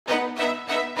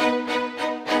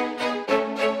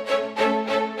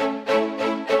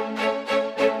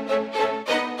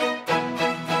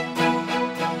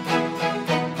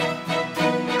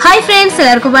friends,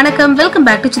 எல்லாருக்கும் வணக்கம். Welcome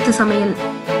back to சித்து சமையல்.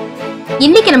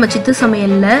 இன்னைக்கு நம்ம சித்து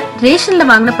சமையல்ல ரேஷன்ல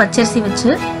வாங்கின பச்சரிசி வச்சு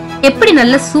எப்படி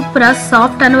நல்ல சூப்பரா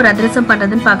சாஃப்டான ஒரு அதிரசம்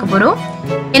பண்றதுன்னு பார்க்க போறோம்.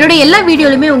 என்னோட எல்லா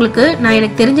வீடியோலயுமே உங்களுக்கு நான்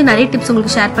எனக்கு தெரிஞ்ச நிறைய டிப்ஸ்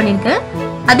உங்களுக்கு ஷேர் பண்ணிருக்கேன்.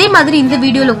 அதே மாதிரி இந்த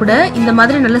வீடியோல கூட இந்த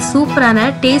மாதிரி நல்ல சூப்பரான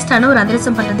டேஸ்டான ஒரு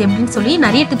அதிரசம் பண்றது எப்படின்னு சொல்லி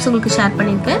நிறைய டிப்ஸ் உங்களுக்கு ஷேர்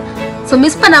பண்ணிருக்கேன். சோ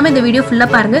மிஸ் பண்ணாம இந்த வீடியோ ஃபுல்லா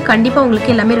பாருங்க. கண்டிப்பா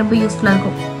உங்களுக்கு எல்லாமே ரொம்ப யூஸ்ஃபுல்லா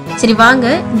இருக்கும். சரி வாங்க,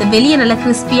 இந்த வெளிய நல்ல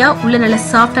கிறிஸ்பியா உள்ள நல்ல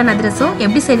சாஃப்டான அதிரசம்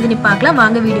எப்படி செய்யறதுன்னு பார்க்கலாம்.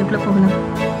 வாங்க வீடியோக்குள்ள போகலாம்.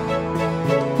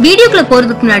 வீடியோக்குள்ள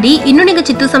போறதுக்கு முன்னாடி இன்னும் நீங்க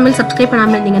சித்து சமையல் சப்ஸ்கிரைப்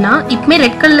பண்ணாம இருந்தீங்கன்னா இப்பமே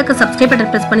ரெட் கலர்ல இருக்க சப்ஸ்கிரைப்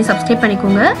பட்டன் பிரஸ் பண்ணி சப்ஸ்கிரைப்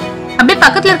பண்ணிக்கோங்க. அப்படியே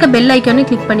பக்கத்துல இருக்க பெல் ஐகானையும்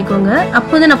கிளிக் பண்ணிக்கோங்க.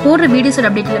 அப்போது நான் போடுற வீடியோஸ்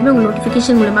அப்டேட் எல்லாமே உங்களுக்கு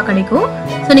நோட்டிபிகேஷன் மூலமா கிடைக்கும்.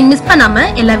 சோ நீங்க மிஸ் பண்ணாம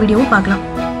எல்லா வீடியோவும் பார்க்கலாம்.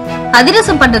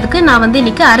 அதிரசம் பண்றதுக்கு நான்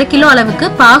இன்னைக்கு 1/2 கிலோ அளவுக்கு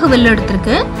பாகு வெல்லம்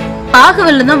எடுத்திருக்கேன். பாகு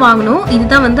வெல்லம் தான் வாங்கணும்.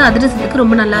 இதுதான் அதிரசத்துக்கு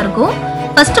ரொம்ப நல்லா இருக்கும்.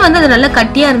 ஃபர்ஸ்ட் அது நல்லா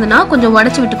கட்டியா இருந்தனா கொஞ்சம்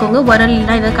உடைச்சு விட்டுக்கோங்க. உரல்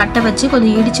இல்ல இத கட்ட வச்சு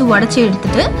கொஞ்சம் இடிச்சு உடைச்சு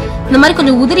எடுத்துட்டு இந்த மாதிரி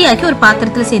கொஞ்சம் உதிரியாக்கி ஒரு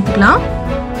பாத்திரத்துல சேர்த்துக்கலாம்.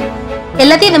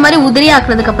 எல்லாத்தையும் இந்த மாதிரி உதிரி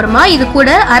ஆக்குனதுக்கு அப்புறமா இது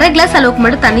கூட 1/2 கிளாஸ் அளவுக்கு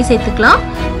மட்டும் தண்ணி சேர்த்துக்கலாம்.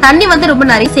 தண்ணி ரொம்ப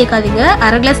நிறைய சேர்க்காதீங்க.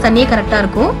 1/2 கிளாஸ் தண்ணியே கரெக்டா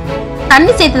இருக்கும்.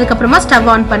 தண்ணி சேர்த்ததுக்கு அப்புறமா ஸ்டவ்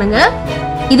ஆன் பண்ணுங்க.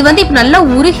 இது இப்ப நல்லா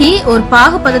உருகி ஒரு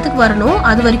பாகு பதத்துக்கு வரணும்.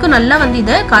 அது வரைக்கும் நல்லா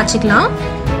இத காய்ச்சிக்கலாம்.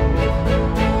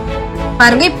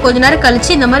 பாருங்க, இப்ப கொஞ்ச நேரம்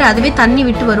கழிச்சு இந்த மாதிரி அதுவே தண்ணி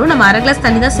விட்டு வரும். நம்ம 1/2 கிளாஸ்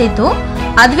தண்ணி தான் சேர்த்தோம்.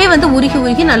 அதுவே உருகி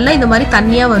உருகி நல்லா இந்த மாதிரி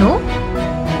தண்ணியா வரும்.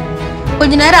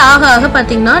 கொஞ்ச நேரம் ஆக ஆக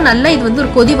பாத்தீங்கன்னா நல்லா இது ஒரு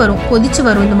கொதி வரும், கொதிச்சு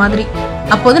வரும் இந்த மாதிரி.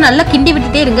 அப்போது நல்லா கிண்டி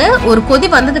விட்டுட்டே இருங்க. ஒரு கொதி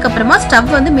வந்ததுக்கு அப்புறமா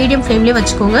ஸ்டவ் மீடியம் ஃப்ளேம்லயே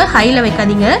வச்சுக்கோங்க, ஹைல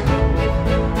வைக்காதீங்க.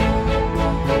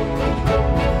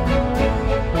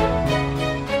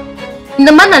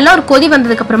 இந்த மாதிரி நல்லா ஒரு கொதி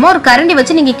வந்ததுக்கு அப்புறமா ஒரு கரண்டி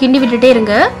வச்சு நீங்க கிண்டி விட்டுட்டே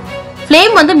இருங்க.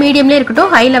 ஃப்ளேம் மீடியம்லயே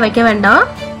இருக்கட்டும், ஹைல வைக்க வேண்டாம்.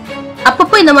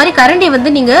 அப்பப்போ இந்த மாதிரி கரண்டியை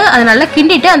நீங்க அதை நல்லா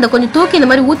கிண்டிட்டு அந்த கொஞ்சம் தூக்கி இந்த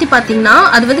மாதிரி ஊத்தி பாத்தீங்கன்னா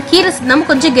அது கீரை நம்ம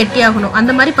கொஞ்சம் கெட்டியாகணும்.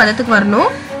 அந்த மாதிரி பதத்துக்கு வரணும்.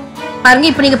 பாருங்க,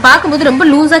 இப்ப நீங்க பாக்கும்போது ரொம்ப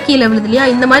லூசா கீழே விழுது இல்லையா?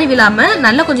 இந்த மாதிரி விழாம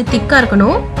நல்லா கொஞ்சம் திக்கா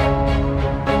இருக்கணும்.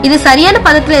 இது சரியான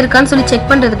பதத்துல இருக்கான்னு சொல்லி செக்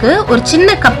பண்றதுக்கு ஒரு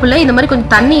சின்ன கப்புல இந்த மாதிரி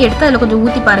கொஞ்சம் தண்ணி எடுத்து அதுல கொஞ்சம்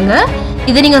ஊத்தி பாருங்க.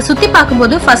 இதை நீங்க சுத்தி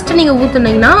பார்க்கும்போது ஃபர்ஸ்ட் நீங்க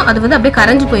ஊத்துனீங்கன்னா அது அப்படியே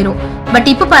கரைஞ்சு போயிடும். பட்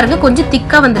இப்ப பாருங்க கொஞ்சம்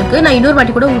திக்கா வந்திருக்கு. நான் இன்னொரு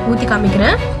வாட்டி கூட உங்களுக்கு ஊத்தி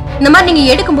காமிக்கிறேன். இந்த மாதிரி நீங்க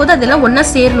எடுக்கும் போது அதெல்லாம் ஒன்னா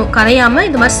சேரணும், கரையாம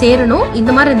இந்த மாதிரி சேரணும்.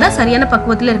 இந்த மாதிரி இருந்தா சரியான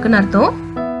பக்குவத்துல இருக்குன்னு அர்த்தம்.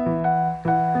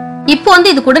 இப்போ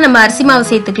இது கூட நம்ம அரிசி மாவு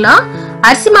சேர்த்துக்கலாம்.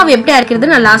 அரிசி மாவு எப்படி அரைக்கிறது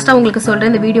நான் லாஸ்டா உங்களுக்கு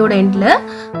சொல்றேன் இந்த வீடியோட எண்ட்ல.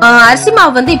 அரிசி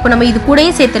மாவு இப்போ நம்ம இது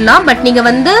கூடயே சேர்த்துடலாம். பட் நீங்க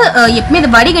எப்பவுமே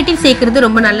இதை வடிகட்டி சேர்க்கறது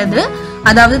ரொம்ப நல்லது.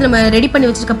 அதாவது நம்ம ரெடி பண்ணி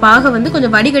வச்சிருக்க பாகை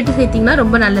கொஞ்சம் வடிகட்டி சேர்த்தீங்கன்னா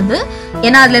ரொம்ப நல்லது.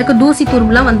 ஏன்னா அதுல இருக்க தூசி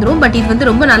துரும்புலாம் வந்துடும். பட்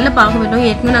இது ரொம்ப நல்ல பாகு வேணும்.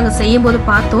 ஏற்கனவே நாங்க செய்யும் போது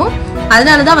பார்த்தோம்.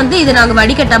 அதனாலதான் இதை நாங்க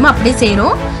வடிகட்டாம அப்படியே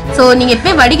செய்யறோம். சோ நீங்க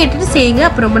எப்பவுமே வடிகட்டிட்டு செய்யுங்க,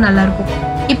 அப்ப ரொம்ப நல்லா இருக்கும்.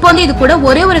 இப்போ இது கூட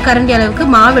ஒரே ஒரு கரண்டி அளவுக்கு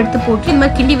மாவு எடுத்து போட்டு இந்த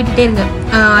மாதிரி கிண்டி விட்டுட்டே இருங்க.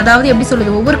 அதாவது எப்படி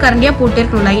சொல்றது, ஒவ்வொரு கரண்டியா போட்டே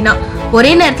இருக்கணும் லைனா.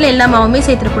 ஒரே நேரத்துல எல்லா மாவுமே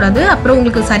சேர்த்துடக்கூடாது, அப்புறம்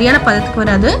உங்களுக்கு சரியான பதத்துக்கு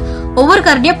வராது. ஒவ்வொரு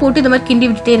கரண்டியா போட்டு இந்த மாதிரி கிண்டி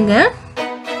விட்டுட்டே இருங்க.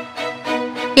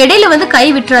 இடையில கை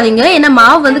விட்டுறாதீங்க, ஏன்னா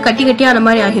மாவு கட்டி கட்டியா அந்த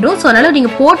மாதிரி ஆகிரும். சோ அதனால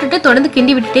நீங்க போட்டுட்டு தொடர்ந்து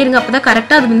கிண்டி விட்டுட்டே இருங்க. அப்பதான்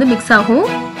கரெக்டா அது மிக்ஸ் ஆகும்.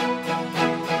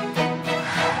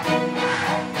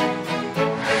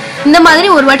 இந்த மாதிரி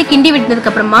ஒரு வாட்டி கிண்டி விட்டதுக்கு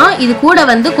அப்புறமா இது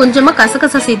கூட கொஞ்சமா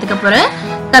கசகசா சேர்த்துக்க போறேன்.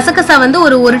 கசகசா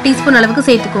ஒரு டீஸ்பூன் அளவுக்கு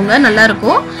சேர்த்துக்கோங்க, நல்லா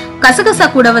இருக்கும். கசகசா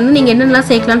கூட நீங்க என்னென்னலாம்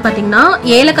சேர்க்கலாம்னு பாத்தீங்கன்னா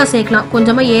ஏலக்காய் சேர்க்கலாம்,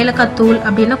 கொஞ்சமா ஏலக்காய் தூள்,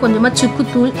 அப்படின்னா கொஞ்சமா சுக்கு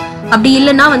தூள், அப்படி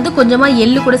இல்லைன்னா கொஞ்சமா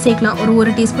எள்ளு கூட சேர்க்கலாம்.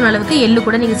 ஒரு டீஸ்பூன் அளவுக்கு எள்ளு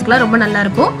கூட நீங்க சேர்க்கலாம், ரொம்ப நல்லா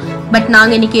இருக்கும். பட்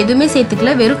நாங்க இன்னைக்கு எதுவுமே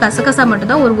சேர்த்துக்கல, வெறும் கசகசா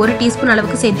மட்டும் தான் ஒரு டீஸ்பூன்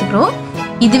அளவுக்கு சேர்த்துக்கிறோம்.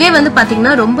 இதுவே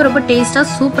பாத்தீங்கன்னா ரொம்ப ரொம்ப டேஸ்டா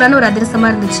சூப்பரான ஒரு அதிரசமா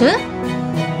இருந்துச்சு.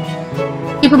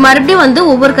 இப்ப மறுபடியும்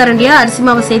ஒவ்வொரு கரண்டியா அரிசி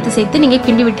மாவை சேர்த்து நீங்க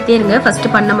கிண்டி விட்டுட்டே இருங்க, ஃபர்ஸ்ட்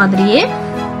பண்ண மாதிரியே.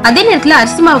 அதே நேரத்துல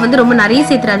அரிசி மாவு ரொம்ப நிறைய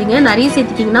சேர்த்துறாதீங்க. நிறைய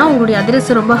சேர்த்துட்டீங்கன்னா உங்களுடைய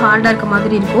அதிரசம் ரொம்ப ஹார்டா இருக்க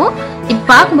மாதிரி இருக்கும். இப்ப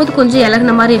பார்க்கும்போது கொஞ்சம்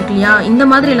இலகுன மாதிரி இருக்கு இல்லையா? இந்த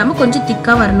மாதிரி இல்லாம கொஞ்சம்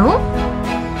திக்கா வரணும்.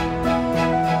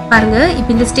 பாருங்க,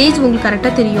 இப்ப இந்த ஸ்டேஜ் உங்களுக்கு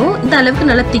கரெக்டா தெரியும். இந்த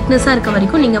அளவுக்கு நல்லா திக்னஸா இருக்க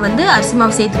வரைக்கும் நீங்க அரிசி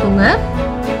மாவு சேர்த்துக்கோங்க.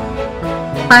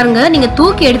 பாருங்க, நீங்க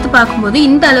தூக்கி எடுத்து பார்க்கும்போது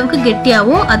இந்த அளவுக்கு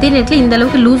கெட்டியாவும் அதே நேரத்துல இந்த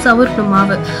அளவுக்கு லூஸாவும் இருக்கணும்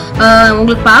மாவு.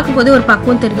 உங்களுக்கு பார்க்கும்போதே ஒரு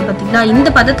பக்குவம் தெரியுது பாத்தீங்களா? இந்த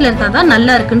பதத்துல இருந்தாதான்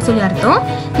நல்லா இருக்குன்னு சொல்லி அர்த்தம்.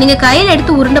 நீங்க கையில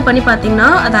எடுத்து உருண்டை பண்ணி பாத்தீங்கன்னா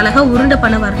அது அழகா உருண்டை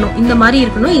பண்ண வரணும், இந்த மாதிரி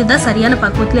இருக்கணும். இதுதான் சரியான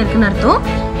பக்குவத்துல இருக்குன்னு அர்த்தம்.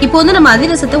 இப்போ நம்ம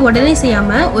அதிரசத்தை உடனே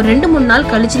செய்யாம ஒரு 2-3 நாள்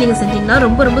கழிச்சு நீங்க செஞ்சீங்கன்னா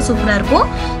ரொம்ப ரொம்ப சூப்பரா இருக்கும்.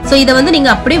 சோ இதை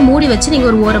நீங்க அப்படியே மூடி வச்சு நீங்க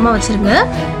ஒரு ஓரமா வச்சிருங்க.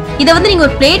 இதை நீங்க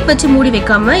ஒரு பிளேட் வச்சு மூடி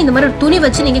வைக்காம இந்த மாதிரி ஒரு துணி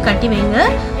வச்சு நீங்க கட்டி வைங்க.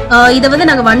 இதை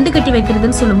நாங்க வண்டு கட்டி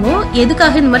வைக்கிறதுன்னு சொல்லுவோம்.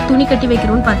 எதுக்காக இந்த மாதிரி துணி கட்டி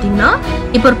வைக்கிறோம்னு பாத்தீங்கன்னா,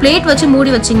 இப்போ ஒரு பிளேட் வச்சு மூடி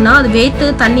வச்சீங்கன்னா அது வேத்து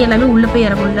தண்ணி எல்லாமே உள்ள போய்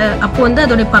இறங்கும்ல, அப்போ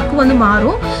அதோட பக்குவம்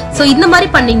மாறும். சோ இந்த மாதிரி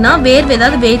பண்ணீங்கன்னா வேர்வை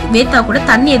ஏதாவது வேத்தா கூட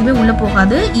தண்ணி எதுவுமே உள்ள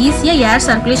போகாது. ஈஸியா ஏர்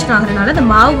சர்க்குலேஷன் ஆகுறதுனால அந்த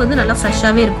மாவு நல்லா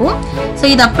ஃப்ரெஷ்ஷாவே இருக்கும். சோ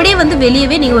இது அப்படியே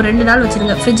வெளியவே நீங்க ஒரு 2 நாள்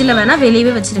வச்சிருங்க. ஃப்ரிட்ஜ்ல வேணா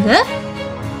வெளியவே வச்சிருங்க.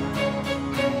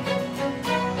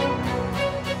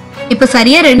 இப்போ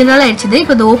சரியா 2 நாள் ஆயிடுச்சு.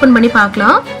 இப்போ இதை ஓபன் பண்ணி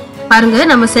பார்க்கலாம். பாருங்க,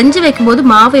 நம்ம செஞ்சு வைக்கும்போது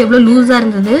மாவு எவ்வளவு லூஸா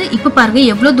இருந்தது. இப்போ பாருங்க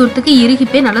எவ்வளவு தூரத்துக்கு இறுகி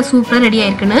போய் நல்லா சூப்பரா ரெடி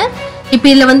ஆயிருக்குன்னு. இப்போ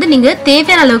இதுல வந்து நீங்க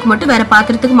தேவையான அளவுக்கு மட்டும் வேற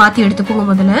பாத்திரத்துக்கு மாத்தி எடுத்துக்கோங்க.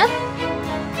 முதல்ல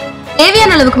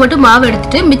தேவையான அளவுக்கு மட்டும் மாவு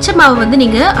எடுத்துட்டு மிச்ச மாவு வந்து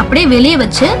நீங்க அப்படியே வெளியே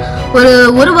வச்சு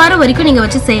ஒரு வாரம் வரைக்கும் நீங்க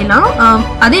வச்சு செய்யலாம்.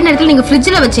 அதே நேரத்தில் நீங்க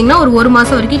ஃப்ரிட்ஜில் வச்சீங்கன்னா ஒரு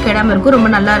மாசம் வரைக்கும் கெடாம இருக்கும். ரொம்ப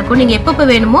நல்லா இருக்கும். நீங்க எப்பப்போ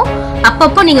வேணுமோ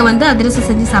அப்பப்போ நீங்க வந்து அதிரசம்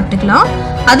செஞ்சு சாப்பிட்டுக்கலாம்.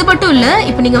 அது மட்டும் இல்ல,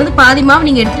 இப்போ நீங்க வந்து பாதி மாவு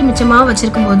நீங்க எடுத்துட்டு மிச்ச மாவு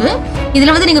வச்சிருக்கும் போது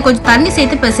இதுல வந்து நீங்க கொஞ்சம் தண்ணி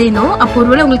சேர்த்து பிசையணும். அப்போ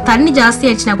ஒருவேளை உங்களுக்கு தண்ணி ஜாஸ்தி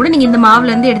ஆயிடுச்சுன்னா கூட நீங்க இந்த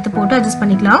மாவுல இருந்து எடுத்து போட்டு அட்ஜஸ்ட்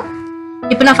பண்ணிக்கலாம்.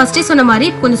 இப்போ நான் ஃபர்ஸ்டே சொன்ன மாதிரி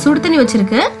கொஞ்சம் சுடு தண்ணி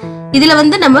வச்சிருக்கேன். இதுல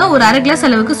வந்து நம்ம ஒரு 1/2 கிளாஸ்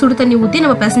அளவுக்கு சுடு தண்ணி ஊற்றி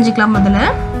நம்ம பிசைஞ்சிக்கலாம். முதல்ல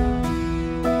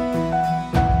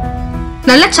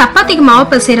நல்லா சப்பாத்திக்கு மாவு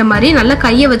பிசைற மாதிரி நல்லா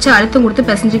கையை வச்சு அழுத்தம் கொடுத்து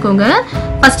பிசைஞ்சுக்கோங்க.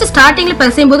 ஃபர்ஸ்ட் ஸ்டார்டிங்ல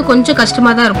பிசையும் போது கொஞ்சம்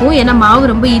கஷ்டமா தான் இருக்கும். ஏன்னா மாவு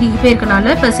ரொம்ப இறுகி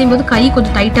போயிருக்கனால பிசையும் போது கை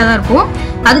கொஞ்சம் டைட்டா தான் இருக்கும்.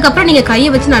 அதுக்கப்புறம் நீங்க கையை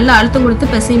வச்சு நல்லா அழுத்தம் கொடுத்து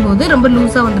பிசையும் போது ரொம்ப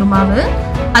லூஸா வந்துடும் மாவு.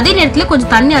 அதே நேரத்துல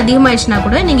கொஞ்சம் தண்ணி அதிகமாயிடுச்சுன்னா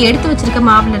கூட நீங்க எடுத்து வச்சிருக்க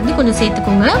மாவுல இருந்து கொஞ்சம்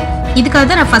சேர்த்துக்கோங்க. இதுக்காக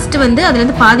தான் நான் ஃபர்ஸ்ட் வந்து அதுல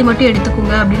இருந்து பாதி மட்டும்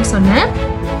எடுத்துக்கோங்க அப்படின்னு சொன்னேன்.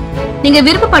 நீங்க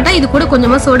விருப்பப்பட்டா இது கூட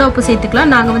கொஞ்சமா சோடா உப்பு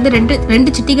சேர்த்துக்கலாம். நாங்க வந்து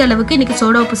ரெண்டு சிட்டிகை அளவுக்கு இன்னைக்கு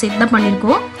சோடா உப்பு சேர்த்து தான்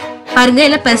பண்ணிருக்கோம். பாருங்க,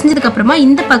 எல்லாம் பிசைஞ்சதுக்கு அப்புறமா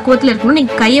இந்த பக்குவத்துல இருக்கணும்.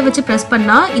 நீங்க கையை வச்சு பிரஸ்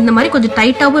பண்ணா இந்த மாதிரி கொஞ்சம்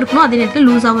டைட்டாவும் இருக்கணும், அதே நேரத்தில்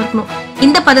லூஸாவும் இருக்கணும்.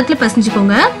 இந்த பதத்துல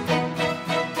பிசைஞ்சுக்கோங்க.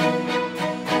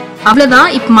 அவ்வளவுதான்.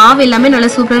 இப்ப மாவு எல்லாமே நல்லா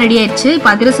சூப்பரா ரெடி ஆயிடுச்சு. இப்ப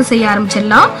அதிரசம் செய்ய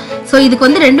ஆரம்பிச்சிடலாம். சோ இதுக்கு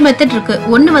வந்து 2 மெத்தட் இருக்கு.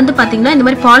 ஒன்னு வந்து பாத்தீங்கன்னா இந்த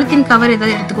மாதிரி பாலித்தீன் கவர்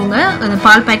ஏதாவது எடுத்துக்கோங்க.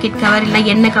 பால் பாக்கெட் கவர் இல்ல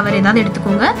எண்ணெய் கவர் ஏதாவது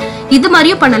எடுத்துக்கோங்க. இது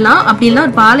மாதிரியும் பண்ணலாம். அப்படி இல்ல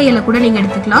ஒரு பாலை இலை கூட நீங்க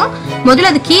எடுத்துக்கலாம்.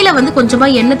 முதல்ல அது கீழே வந்து கொஞ்சமா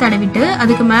எண்ணெய் தடவிட்டு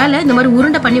அதுக்கு மேல இந்த மாதிரி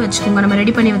உருண்டை பண்ணி வச்சுக்கோங்க. நம்ம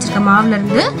ரெடி பண்ணி வச்சிருக்க மாவுல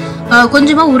இருந்து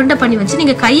கொஞ்சமா உருண்டை பண்ணி வச்சு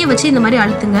நீங்க கையை வச்சு இந்த மாதிரி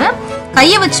அழுத்துங்க.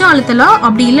 கையை வச்சும் அழுத்தலாம்,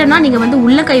 அப்படி இல்லைன்னா நீங்க வந்து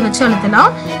உள்ள கை வச்சு அழுத்தலாம்.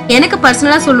 எனக்கு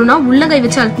பர்சனலா சொல்லணும்னா உள்ள கை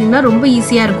வச்சு அழுத்தினீங்கன்னா ரொம்ப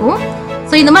ஈஸியா இருக்கும்.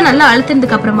 ஸோ இந்த மாதிரி நல்லா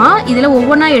அழுத்தினதுக்கு அப்புறமா இதுல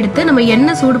ஒவ்வொன்றா எடுத்து நம்ம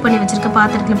எண்ணெய் சூடு பண்ணி வச்சிருக்க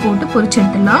பாத்திரத்துல போட்டு பொரிச்சு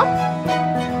எடுத்துடலாம்.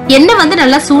 எண்ணெய் வந்து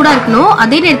நல்லா சூடா இருக்கணும்.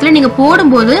 அதே நேரத்துல நீங்க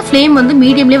போடும்போது ஃப்ளேம் வந்து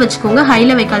மீடியம்லயே வச்சுக்கோங்க,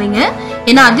 ஹைல வைக்காதீங்க.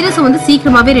 ஏன்னா அதிரசம் வந்து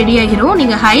சீக்கிரமாவே ரெடி ஆகிரும்.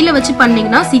 நீங்க ஹைல வச்சு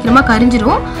பண்ணீங்கன்னா சீக்கிரமா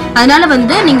கரிஞ்சிரும். அதனால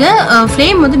வந்து நீங்க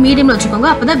ஃப்ளேம் வந்து மீடியம்ல வச்சுக்கோங்க.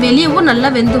 அப்பதான் வெளியவும்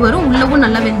நல்லா வெந்து வரும், உள்ளவும்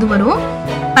நல்லா வெந்து வரும்.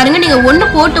 பாருங்க, நீங்க ஒண்ணு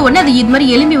போட்ட உடனே அது இது மாதிரி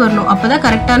எலும்பி வரணும். அப்பதான்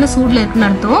கரெக்டான சூடுல இருக்குன்னு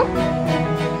அர்த்தம்.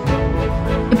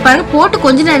 இப்ப பாருங்க, போட்டு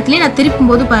கொஞ்ச நேரத்திலேயே நான் திருப்பும்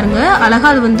போது பாருங்க அழகா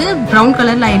அது வந்து ப்ரௌன்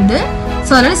கலர்ல ஆயிடுது.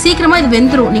 ஸோ அதனால சீக்கிரமா இது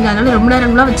வெந்துரும். நீங்க அதனால ரொம்ப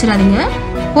நேரம்லாம் வச்சிடாதீங்க.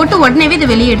 போட்டு உடனேவே இதை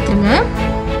வெளியே எடுத்துருங்க.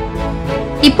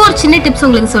 இப்போ ஒரு சின்ன டிப்ஸ்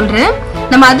உங்களுக்கு சொல்றேன்.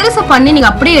 நம்ம அதிரசம் பண்ணி நீங்க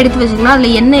அப்படியே எடுத்து வச்சீங்கன்னா அதுல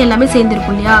எண்ணெய் எல்லாமே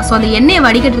சேர்ந்துருக்கும் இல்லையா? ஸோ அந்த எண்ணெயை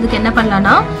வடிகட்டுறதுக்கு என்ன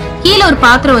பண்ணலாம்னா கீழே ஒரு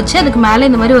பாத்திரம் வச்சு அதுக்கு மேல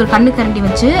இந்த மாதிரி ஒரு கண்ணு கரண்டி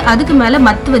வச்சு அதுக்கு மேல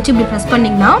மத்து வச்சு இப்படி ப்ரெஸ்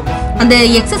பண்ணீங்கன்னா அந்த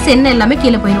எக்ஸஸ் எண்ணெய் எல்லாமே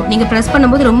கீழே போயிடும். நீங்க ப்ரெஸ்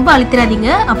பண்ணும்போது ரொம்ப அழுத்திராதீங்க,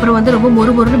 அப்புறம் வந்து ரொம்ப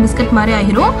மொறு பிஸ்கட் மாதிரி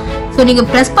ஆகிரும். ஸோ நீங்க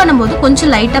ப்ரெஸ் பண்ணும்போது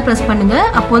கொஞ்சம் லைட்டா ப்ரெஸ் பண்ணுங்க.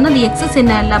 அப்போ வந்து அந்த எக்ஸஸ்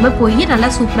எண்ணெய் எல்லாமே போய் நல்லா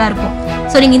சூப்பரா இருக்கும்.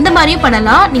 ஸோ நீங்க இந்த மாதிரியும்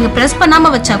பண்ணலாம். நீங்க ப்ரெஸ்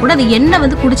பண்ணாம வச்சா கூட அது எண்ணெய்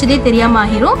வந்து குடிச்சதே தெரியாம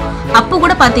ஆகிரும். அப்போ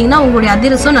கூட பாத்தீங்கன்னா உங்களுடைய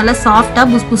அதிரசம் நல்லா சாஃப்டா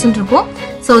புஸ்புஸ்ன்னு இருக்கும்.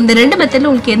 ஸோ இந்த 2 மெத்தட்ல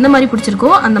உங்களுக்கு எந்த மாதிரி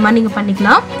பிடிச்சிருக்கோ அந்த மாதிரி நீங்க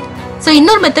பண்ணிக்கலாம். ஸோ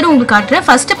இன்னொரு மெத்தட் உங்களுக்கு காட்டுறேன்.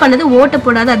 ஃபர்ஸ்ட் பண்ணது ஓட்டை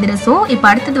போடாத அதிரசம். இப்போ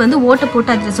அடுத்தது வந்து ஓட்டை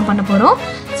போட்டு அதிரசம் பண்ண போறோம்.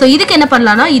 ஸோ இதுக்கு என்ன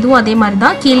பண்ணலாம்னா இதுவும் அதே மாதிரி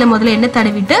தான். கீழே முதல்ல எண்ணெய்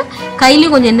தடவிட்டு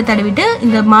கையிலையும் கொஞ்சம் எண்ணெய் தடவிட்டு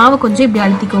இந்த மாவை கொஞ்சம் இப்படி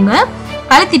அழுத்திக்கோங்க.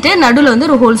 அழுத்திட்டு நடுவில் வந்து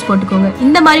ஒரு ஹோல்ஸ் போட்டுக்கோங்க.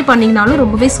 இந்த மாதிரி பண்ணீங்கனாலும்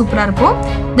ரொம்பவே சூப்பரா இருக்கும்.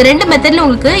 இந்த 2 மெத்தட்ல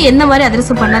உங்களுக்கு எந்த மாதிரி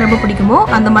அதிரசம் பண்ணா ரொம்ப பிடிக்குமோ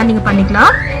அந்த மாதிரி நீங்க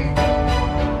பண்ணிக்கலாம்.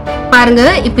 பாருங்க,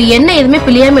 இப்ப எண்ணெய் எதுவுமே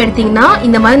பிழியாம எடுத்தீங்கன்னா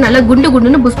இந்த மாதிரி நல்லா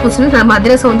குண்டுன்னு புஸ்புஸ்னு நம்ம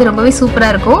அதிரசம் வந்து ரொம்பவே சூப்பரா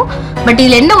இருக்கும். பட்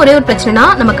இதுல என்ன ஒரே ஒரு பிரச்சனைனா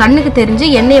நம்ம கண்ணுக்கு தெரிஞ்சு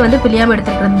எண்ணெயை வந்து பிழியாம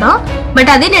எடுத்துக்கிறது தான்.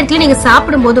 பட் அதே நேரத்துல நீங்க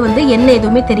சாப்பிடும் போது வந்து எண்ணெய்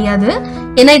எதுவுமே தெரியாது.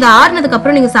 ஏன்னா இது ஆறுனதுக்கு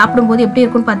அப்புறம் நீங்க சாப்பிடும் போது எப்படி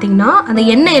இருக்கும்னு பாத்தீங்கன்னா அந்த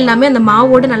எண்ணெய் எல்லாமே அந்த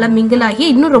மாவோட நல்லா மிங்கிள் ஆகி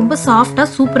இன்னும் ரொம்ப சாஃப்டா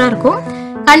சூப்பரா இருக்கும்.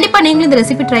 கண்டிப்பா நீங்களும் இந்த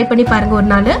ரெசிபி ட்ரை பண்ணி பாருங்க. ஒரு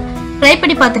நாள் ட்ரை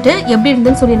பண்ணி பார்த்துட்டு எப்படி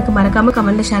இருந்துன்னு சொல்லி எனக்கு மறக்காம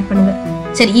கமெண்ட்ல ஷேர் பண்ணுங்க.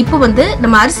 சரி, இப்போ வந்து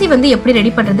நம்ம அரிசி வந்து எப்படி ரெடி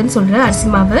பண்றதுன்னு சொல்றேன். அரிசி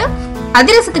மாவு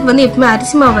அதிரசத்துக்கு வந்து எப்பவுமே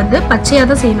அரிசி மாவு வந்து பச்சையா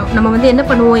தான் செய்யணும். நம்ம வந்து என்ன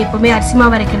பண்ணுவோம், எப்பவுமே அரிசி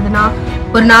மாவு அரைக்கிறதுனா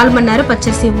ஒரு 4 மணி நேரம்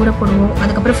பச்சரிசியை ஊற போடுவோம்.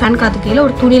 அதுக்கப்புறம் ஃபேன் காத்து கீழே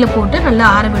ஒரு துணியில போட்டு நல்லா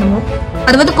ஆற விடுவோம்.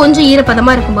 அது வந்து கொஞ்சம்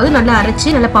ஈரப்பதமா இருக்கும்போது நல்லா அரைச்சி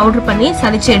நல்லா பவுடர் பண்ணி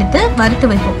சலிச்சு எடுத்து வறுத்து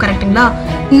வைப்போம். கரெக்டுங்களா?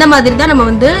 இந்த மாதிரி தான் நம்ம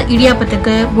வந்து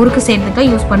இடியாப்பத்துக்கு முறுக்கு செய்யறதுக்கு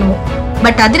யூஸ் பண்ணுவோம்.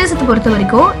 பட் அதிரசத்தை பொறுத்த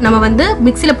வரைக்கும் நம்ம வந்து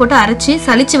மிக்சியில போட்டு அரைச்சி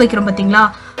சலிச்சு வைக்கிறோம் பாத்தீங்களா?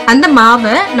 அந்த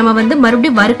மாவை நம்ம வந்து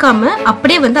மறுபடியும் வறுக்காம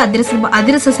அப்படியே வந்து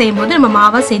அதிரசம் செய்யும் போது நம்ம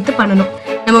மாவா சேர்த்து பண்ணணும்.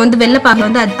 நம்ம வந்து வெள்ளைப்பாக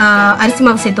வந்து அரிசி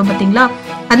மாவு சேர்த்தோம் பாத்தீங்களா?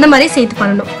 அந்த மாதிரி சேர்த்து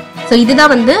பண்ணணும். ஸோ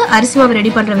இதுதான் வந்து அரிசி மாவு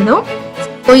ரெடி பண்ற விதம்.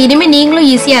 ஸோ இனிமே நீங்களும்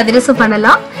ஈஸியா அதிரசம்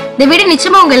பண்ணலாம். இந்த வீடியோ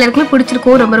நிச்சயமா உங்க எல்லாருக்குமே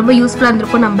பிடிச்சிருக்கும், ரொம்ப யூஸ்ஃபுல்லா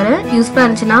இருந்திருக்கும் நம்புறேன். யூஸ்ஃபுல்லா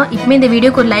இருந்துச்சுன்னா இப்பமே இந்த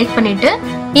வீடியோக்கு ஒரு லைக் பண்ணிட்டு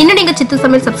இன்னும் நீங்க சித்து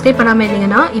சமையல் சப்ஸ்கிரைப் பண்ணாம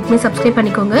இருந்தீங்கன்னா இப்பமே சப்ஸ்கிரைப்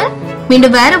பண்ணிக்கோங்க.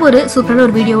 மீண்டும் வேற ஒரு சூப்பரான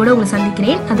ஒரு வீடியோவோட உங்களை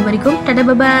சந்திக்கிறேன். அது வரைக்கும் டாடா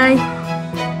பை பாய்.